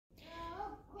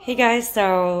Hey guys,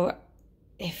 so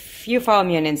if you follow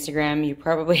me on Instagram, you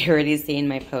probably already seen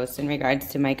my post in regards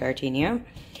to my gardenia.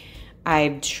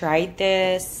 I've tried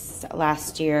this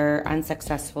last year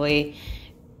unsuccessfully,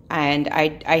 and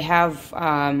I have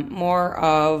more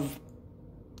of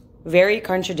very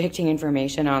contradicting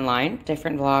information online,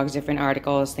 different vlogs, different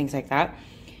articles, things like that.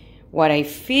 What I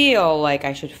feel like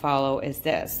I should follow is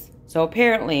this. So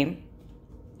apparently,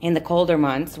 in the colder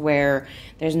months where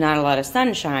there's not a lot of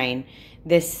sunshine,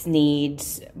 this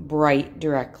needs bright,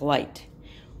 direct light.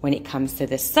 When it comes to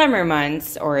the summer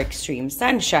months or extreme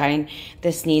sunshine,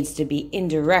 this needs to be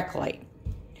indirect light.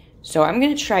 So I'm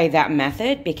going to try that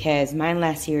method because mine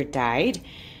last year died,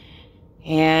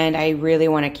 and I really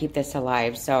want to keep this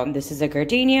alive. So this is a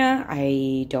gardenia.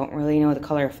 I don't really know the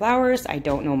color of flowers. I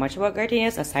don't know much about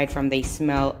gardenias aside from they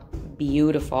smell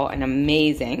beautiful and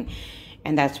amazing,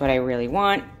 and that's what I really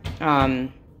want.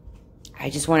 I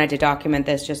just wanted to document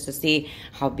this just to see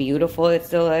how beautiful it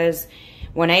still is.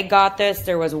 When I got this,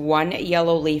 there was one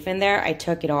yellow leaf in there. I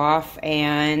took it off,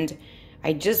 and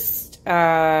I just,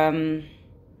 so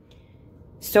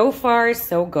far,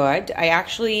 so good. I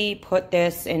actually put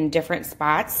this in different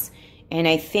spots, and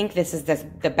I think this is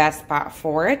the best spot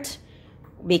for it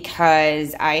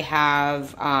because I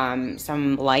have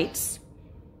some lights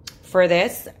for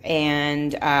this,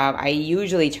 and I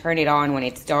usually turn it on when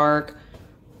it's dark,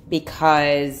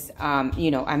 because,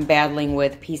 you know, I'm battling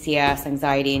with PCS,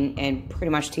 anxiety, and pretty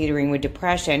much teetering with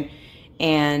depression.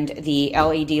 And the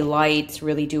LED lights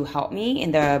really do help me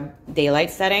in the daylight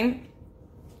setting.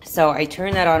 So I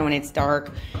turn that on when it's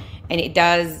dark, and it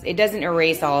doesn't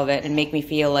erase all of it and make me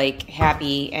feel like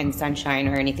happy and sunshine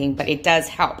or anything, but it does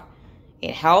help.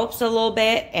 It helps a little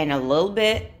bit, and a little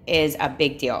bit is a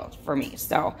big deal for me.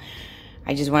 So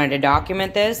I just wanted to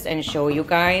document this and show you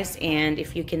guys. And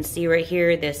if you can see right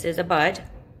here, this is a bud.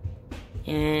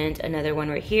 And another one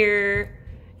right here.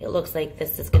 It looks like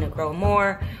this is gonna grow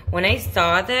more. When I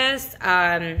saw this,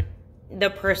 the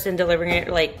person delivering it,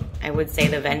 like I would say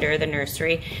the vendor, the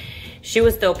nursery, she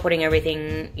was still putting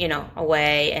everything, you know,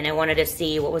 away, and I wanted to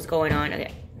see what was going on.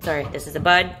 Okay, sorry, this is a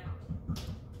bud,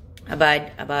 a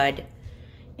bud, a bud.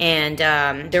 And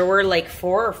there were like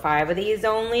 4 or 5 of these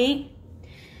only.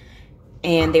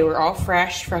 And they were all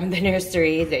fresh from the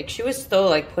nursery. Like, she was still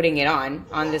like putting it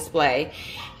on display.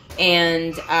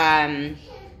 And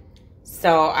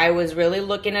so I was really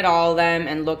looking at all of them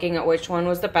and looking at which one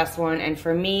was the best one. And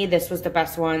for me, this was the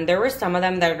best one. There were some of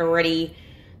them that already,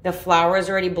 the flowers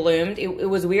already bloomed. It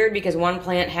was weird because one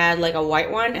plant had like a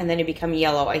white one and then it became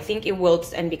yellow. I think it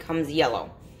wilts and becomes yellow.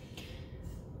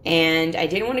 And I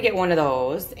didn't want to get one of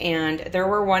those. And there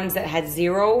were ones that had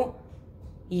 0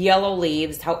 yellow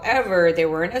leaves. However, they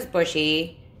weren't as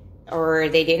bushy, or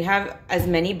they didn't have as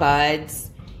many buds,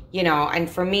 you know. And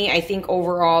for me, I think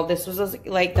overall this was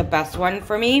like the best one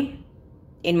for me,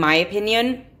 in my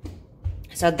opinion.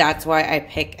 So that's why I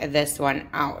picked this one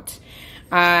out.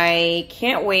 I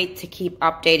can't wait to keep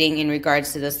updating in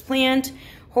regards to this plant.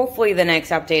 Hopefully the next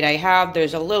update I have,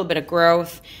 there's a little bit of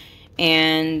growth,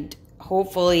 and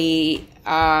hopefully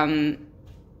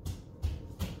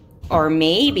or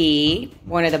maybe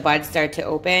one of the buds start to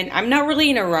open. I'm not really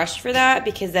in a rush for that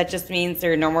because that just means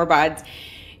there are no more buds.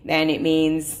 Then it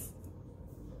means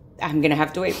I'm gonna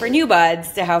have to wait for new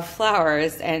buds to have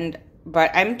flowers.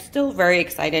 But I'm still very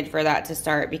excited for that to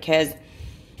start because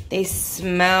they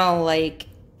smell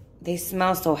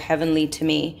so heavenly to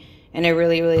me. And I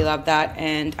really, really love that.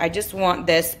 And I just want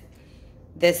this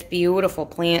beautiful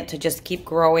plant to just keep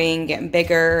growing, getting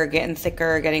bigger, getting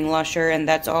thicker, getting lusher, and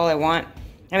that's all I want.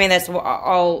 I mean, that's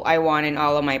all I want in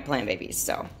all of my plant babies,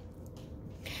 so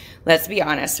let's be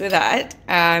honest with that.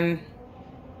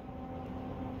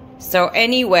 So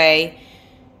anyway,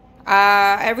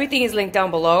 everything is linked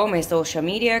down below, my social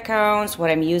media accounts, what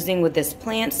I'm using with this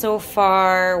plant so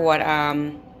far, what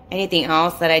anything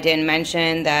else that I didn't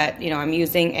mention that, you know, I'm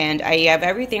using, and I have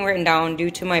everything written down. Due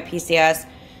to my PCS,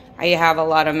 I have a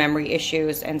lot of memory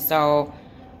issues, and so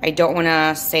I don't want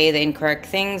to say the incorrect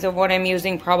things of what I'm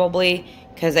using probably,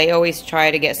 because I always try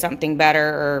to get something better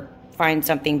or find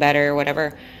something better or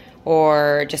whatever,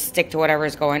 or just stick to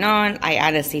whatever's going on. I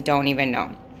honestly don't even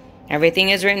know. Everything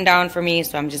is written down for me,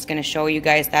 so I'm just going to show you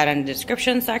guys that in the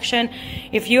description section.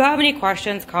 If you have any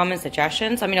questions, comments,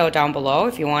 suggestions, let me know down below.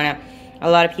 If you want to, a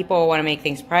lot of people want to make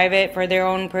things private for their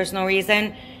own personal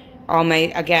reason. All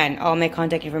my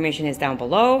contact information is down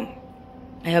below.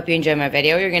 I hope you enjoyed my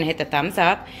video. You're going to hit the thumbs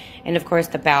up and, of course,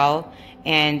 the bell,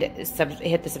 and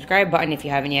hit the subscribe button if you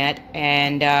haven't yet.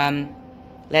 And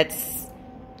let's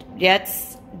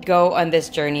go on this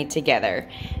journey together.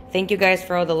 Thank you guys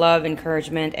for all the love,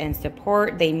 encouragement, and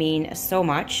support. They mean so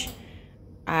much.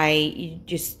 you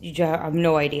just have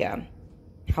no idea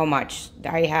how much.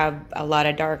 I have a lot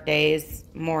of dark days,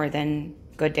 more than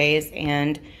good days,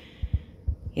 and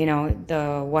you know,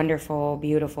 the wonderful,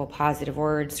 beautiful, positive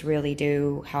words really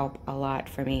do help a lot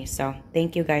for me. So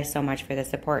thank you guys so much for the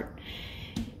support.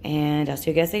 And I'll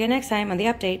see you guys again next time on the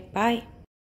update. Bye.